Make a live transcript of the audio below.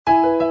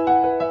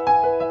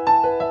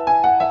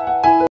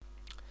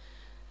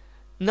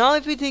Now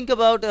if we think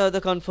about the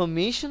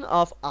conformation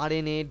of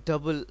RNA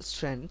double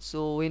strand,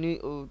 so when we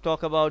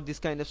talk about this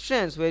kind of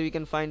strands where we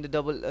can find the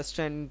double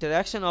strand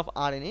interaction of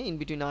RNA in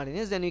between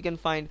RNAs, then we can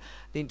find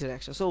the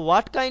interaction. So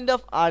what kind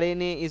of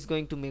RNA is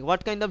going to make,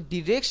 what kind of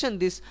direction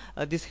this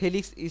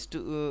helix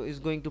is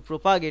going to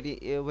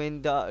propagate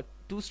when the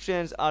two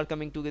strands are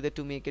coming together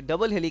to make a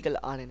double helical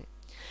RNA.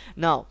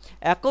 Now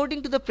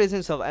according to the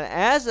presence of,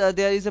 as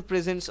there is a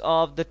presence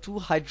of the 2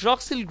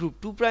 hydroxyl group,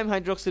 2'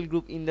 hydroxyl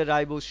group in the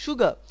ribose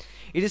sugar,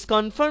 it is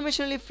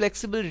conformationally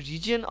flexible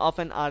region of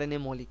an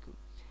RNA molecule.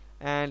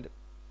 And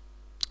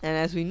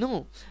as we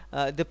know,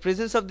 the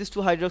presence of this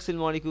 2 hydroxyl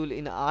molecule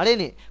in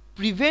RNA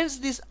prevents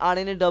this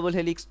RNA double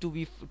helix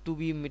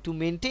to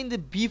maintain the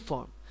B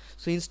form.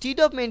 So instead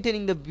of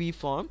maintaining the B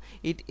form,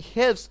 it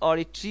helps or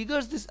it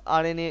triggers this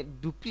RNA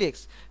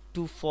duplex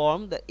to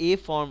form the A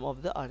form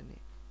of the RNA,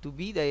 to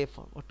be the A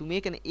form, or to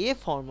make an A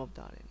form of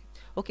the RNA.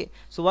 Okay,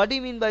 so what do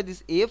you mean by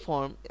this A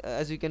form?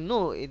 As you can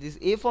know, this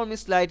A form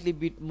is slightly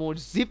bit more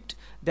zipped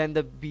than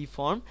the B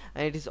form,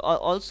 and it is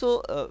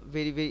also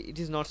very it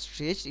is not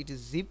stretched, it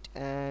is zipped,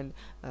 and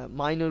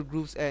minor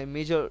grooves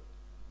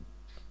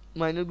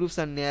minor grooves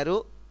are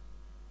narrow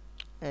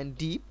and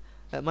deep.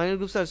 Minor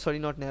grooves are, sorry,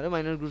 not narrow,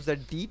 minor grooves are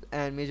deep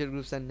and major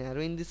grooves are narrow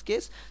in this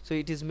case. So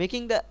it is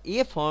making the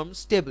A form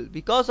stable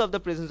because of the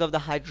presence of the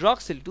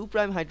hydroxyl 2'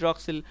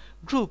 hydroxyl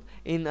group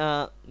in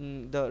the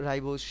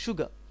ribose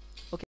sugar.